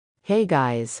Hey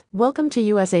guys, welcome to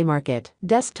USA Market.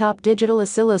 Desktop digital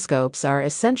oscilloscopes are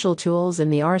essential tools in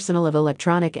the arsenal of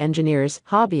electronic engineers,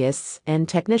 hobbyists, and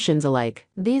technicians alike.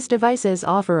 These devices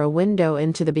offer a window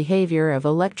into the behavior of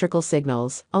electrical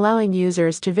signals, allowing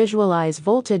users to visualize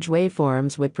voltage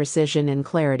waveforms with precision and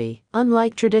clarity.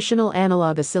 Unlike traditional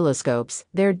analog oscilloscopes,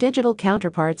 their digital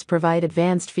counterparts provide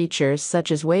advanced features such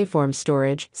as waveform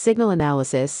storage, signal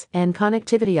analysis, and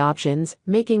connectivity options,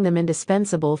 making them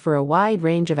indispensable for a wide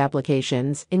range of applications,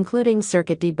 including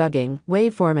circuit debugging,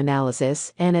 waveform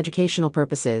analysis, and educational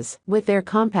purposes. With their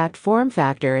compact form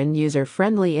factor and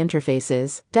user-friendly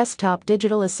interfaces, desktop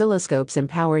digital oscilloscopes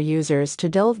empower users to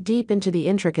delve deep into the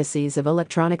intricacies of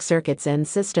electronic circuits and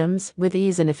systems with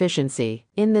ease and efficiency.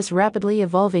 In this rapidly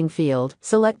evolving field,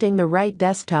 selecting the right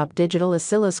desktop digital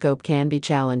oscilloscope can be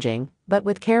challenging, but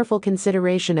with careful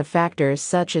consideration of factors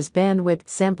such as bandwidth,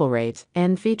 sample rate,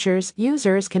 and features,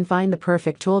 users can find the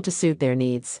perfect tool to suit their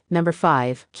needs. Number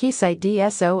 5. Keysight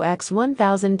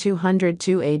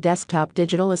DSOX1202A Desktop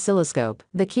Digital Oscilloscope.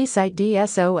 The Keysight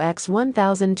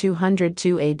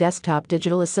DSOX1202A Desktop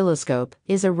Digital Oscilloscope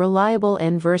is a reliable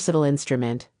and versatile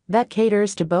instrument that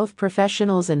caters to both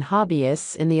professionals and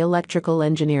hobbyists in the electrical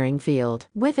engineering field.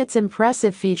 With its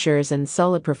impressive features and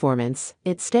solid performance,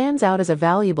 it stands out as a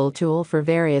valuable tool for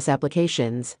various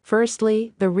applications.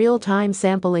 Firstly, the real-time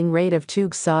sampling rate of 2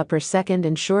 GSA per second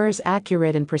ensures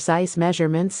accurate and precise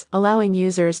measurements, allowing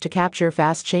users to capture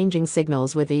fast-changing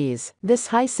signals with ease. This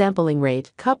high sampling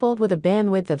rate, coupled with a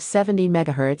bandwidth of 70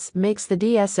 MHz, makes the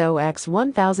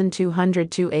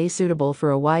DSOX1202A suitable for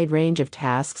a wide range of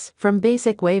tasks, from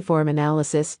basic waveform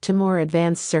analysis to more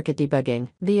advanced circuit debugging.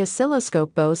 The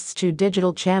oscilloscope boasts 2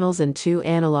 digital channels and 2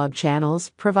 analog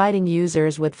channels, providing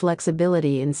users with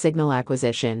flexibility in signal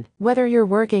acquisition. Whether you're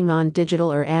working on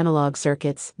digital or analog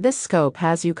circuits, this scope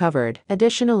has you covered.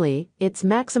 Additionally, its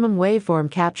maximum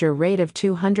waveform capture rate of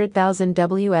 200,000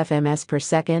 WFMS per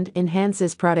second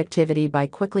enhances productivity by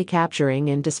quickly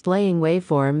capturing and displaying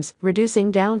waveforms,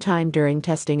 reducing downtime during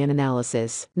testing and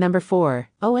analysis. Number 4.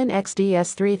 OWON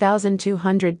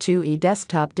XDS3202E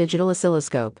Desktop Digital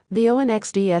Oscilloscope. The OWON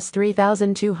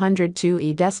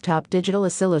XDS3202E Desktop Digital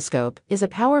Oscilloscope is a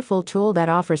powerful tool that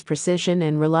offers precision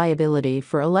and reliability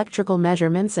for electrical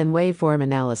measurements and waveform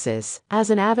analysis. As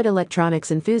an avid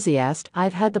electronics enthusiast,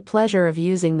 I've had the pleasure of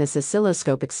using this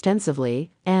oscilloscope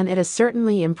extensively, and it has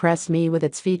certainly impressed me with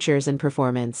its features and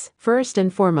performance. First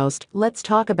and foremost, let's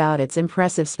talk about its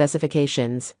impressive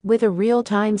specifications. With a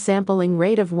real-time sampling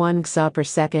rate of 1 GSA per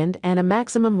second and a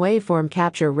maximum waveform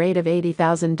capture rate of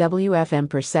 80,000 WFM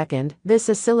per second, this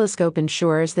oscilloscope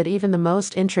ensures that even the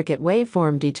most intricate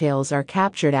waveform details are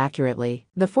captured accurately.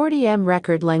 The 40M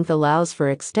record length allows for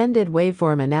extended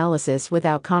waveform analysis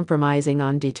without compromising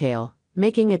on detail,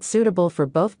 making it suitable for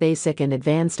both basic and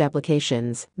advanced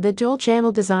applications. The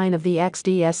dual-channel design of the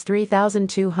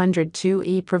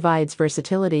XDS3202E provides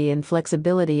versatility and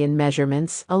flexibility in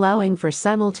measurements, allowing for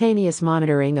simultaneous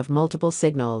monitoring of multiple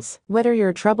signals. Whether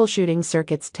you're troubleshooting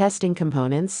circuits, testing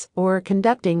components, or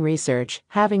conducting research,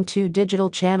 having 2 digital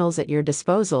channels at your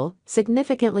disposal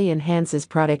significantly enhances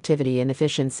productivity and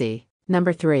efficiency.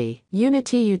 Number 3.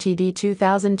 UNI-T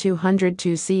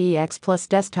UTD2202CEX Plus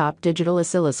Desktop Digital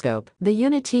Oscilloscope. The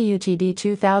UNI-T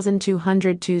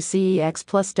UTD2202CEX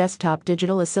Plus Desktop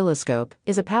Digital Oscilloscope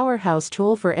is a powerhouse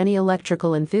tool for any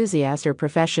electrical enthusiast or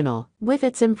professional. With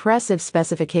its impressive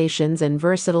specifications and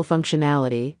versatile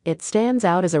functionality, it stands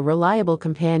out as a reliable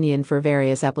companion for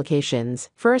various applications.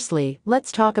 Firstly,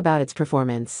 let's talk about its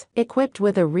performance. Equipped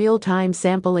with a real-time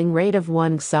sampling rate of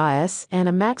 1 GSA and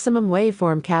a maximum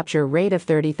waveform capture rate of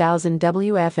 30,000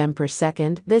 WFM per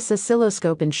second, this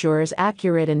oscilloscope ensures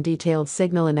accurate and detailed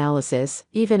signal analysis,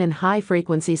 even in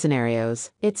high-frequency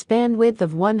scenarios. Its bandwidth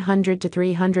of 100 to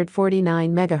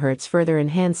 349 MHz further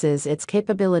enhances its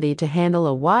capability to handle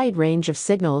a wide range of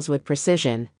signals with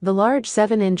precision. The large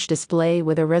 7-inch display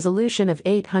with a resolution of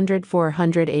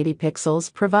 800-480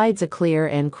 pixels provides a clear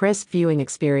and crisp viewing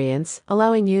experience,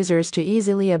 allowing users to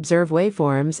easily observe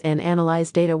waveforms and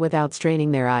analyze data without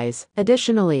straining their eyes.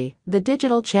 Additionally, the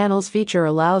digital channels feature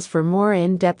allows for more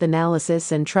in-depth analysis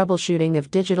and troubleshooting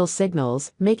of digital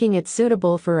signals, making it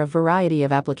suitable for a variety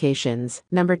of applications.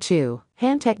 Number 2.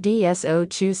 Hantek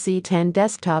DS02C10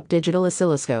 Desktop Digital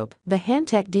Oscilloscope. The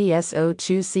Hantek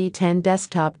DS02C10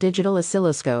 Desktop Digital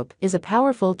Oscilloscope is a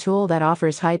powerful tool that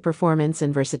offers high performance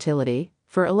and versatility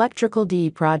for electrical D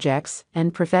projects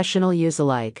and professional use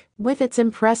alike. With its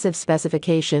impressive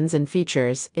specifications and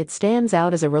features, it stands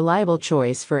out as a reliable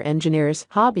choice for engineers,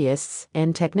 hobbyists,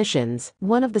 and technicians.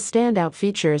 One of the standout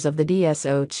features of the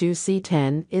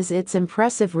DS02C10 is its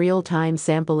impressive real-time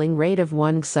sampling rate of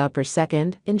 1 GSA per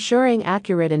second, ensuring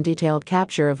accurate and detailed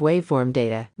capture of waveform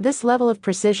data. This level of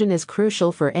precision is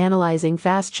crucial for analyzing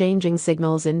fast-changing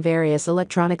signals in various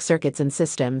electronic circuits and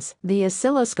systems. The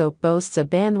oscilloscope boasts a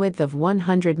bandwidth of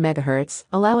 100 MHz,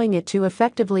 allowing it to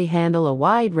effectively handle a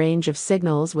wide range of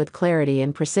signals with clarity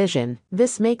and precision.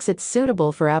 This makes it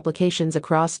suitable for applications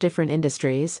across different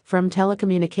industries, from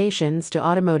telecommunications to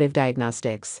automotive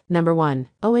diagnostics. Number 1.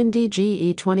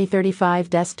 OWON-GE 2035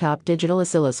 Desktop Digital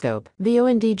Oscilloscope. The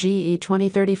OWON-GE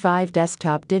 2035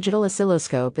 Desktop Digital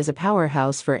Oscilloscope is a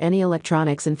powerhouse for any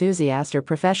electronics enthusiast or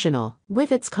professional.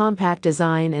 With its compact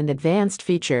design and advanced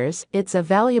features, it's a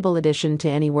valuable addition to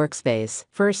any workspace.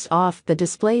 First off, the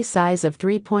display size of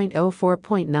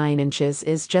 3.04.9 inches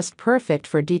is just perfect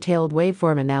for detailed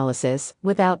waveform analysis,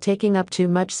 without taking up too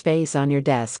much space on your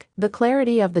desk. The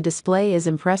clarity of the display is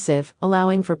impressive,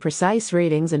 allowing for precise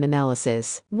readings and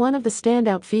analysis. One of the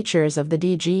standout features of the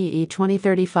DGE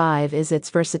 2035 is its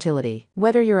versatility.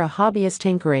 Whether you're a hobbyist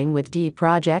tinkering with deep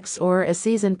projects or a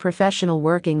seasoned professional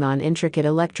working on intricate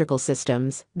electrical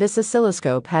systems, this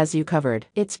oscilloscope has you covered.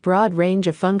 Its broad range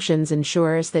of functions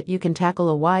ensures that you can tackle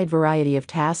a wide variety of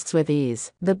tasks with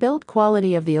ease. The build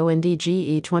quality of the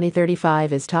OWON-GE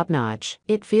 2035 is top-notch.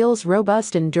 It feels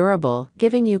robust and durable,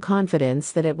 giving you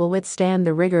confidence that it will withstand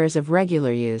the rigors of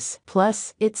regular use.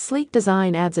 Plus, its sleek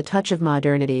design adds a touch of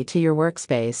modernity to your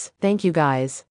workspace. Thank you guys.